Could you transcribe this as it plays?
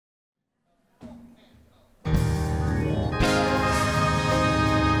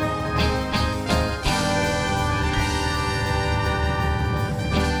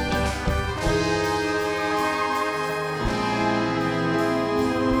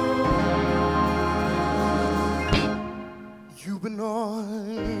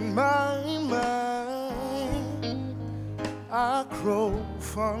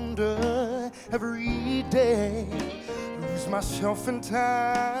every day. Lose myself in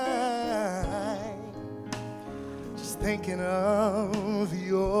time, just thinking of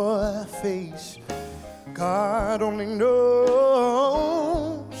your face. God only knows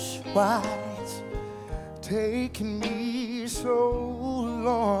why it's taking me so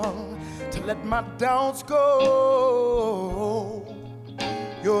long to let my doubts go.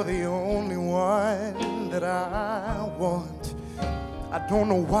 You're the only one that I want. I don't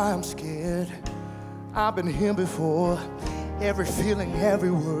know why I'm scared. I've been here before. Every feeling,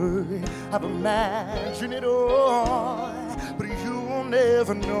 every word, I've imagined it all. But you'll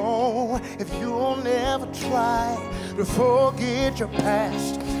never know if you'll never try to forget your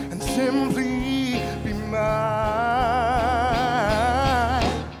past and simply be mine.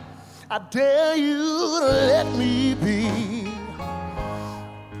 I dare you to let me be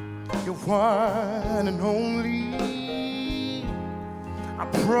your one and only. I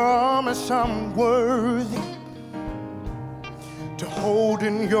promise I'm worthy to hold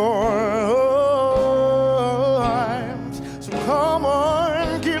in your arms. So come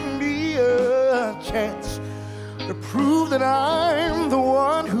on, give me a chance to prove that I'm the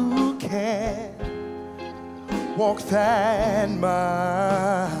one who can walk that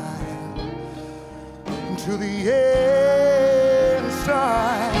mile to the end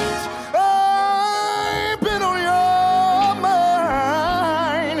side. I've been on your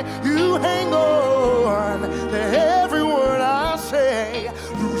mind. You hang on to every word I say.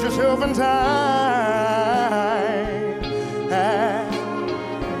 Lose yourself in time. And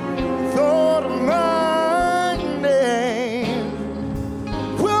thought of my name.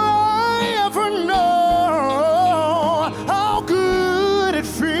 Will I ever know how good it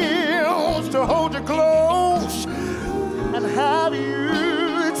feels to hold you close and have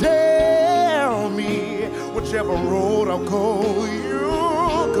you tell me whichever road I'll go,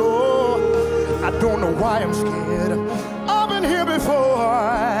 you'll go. I don't know why I'm scared. I've been here before.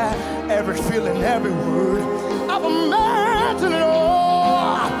 Every feeling, every word, I've imagined it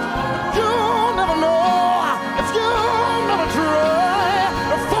all. But you'll never know if you'll never try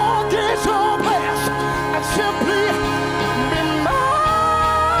to forget your past and simply be mine.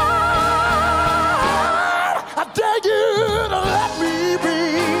 I dare you to let me be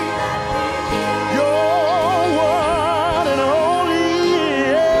your one and only.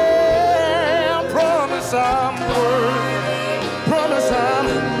 Yeah, promise I'm worthy. Promise I'm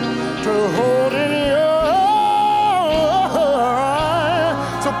to hold in your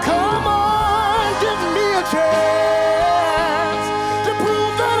arms. So come on, give me a chance to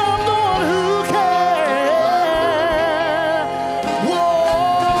prove that I'm the one who can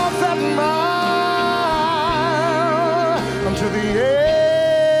walk that mile until the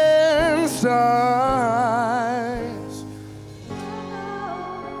end sighs.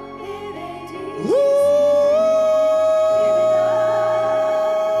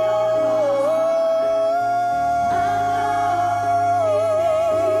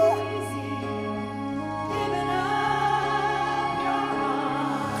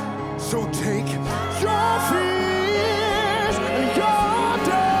 So take your fears and your doubts,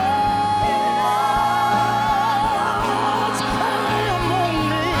 lay 'em on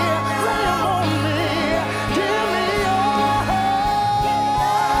me, lay 'em on me, give me your hand.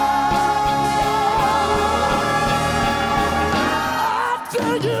 I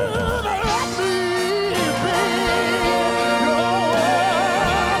dare you to let me be your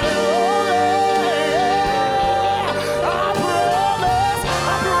one and only. I promise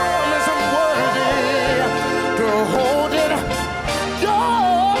I'm worthy to hold it.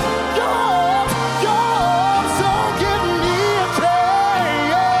 Yours. So give me a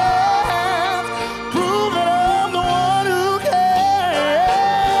chance. Prove that I'm the one who can.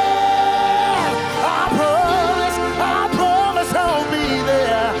 I promise I'll be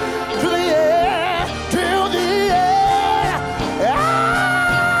there to the end, till the end.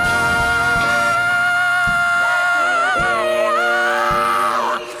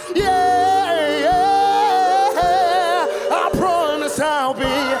 Yeah. I promise I'll be.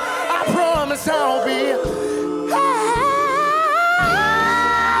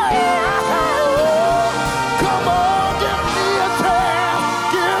 Come on, give me a chance,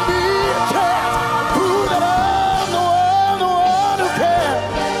 prove that I'm the one who can.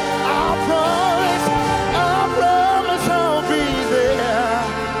 I promise I'll be there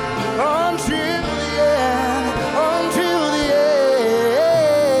until the end,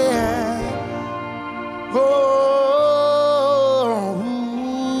 Oh,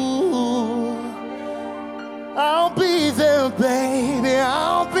 I'll be there, baby.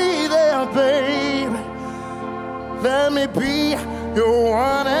 I'll be there, baby. Let me be your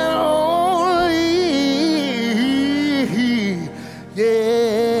one and only.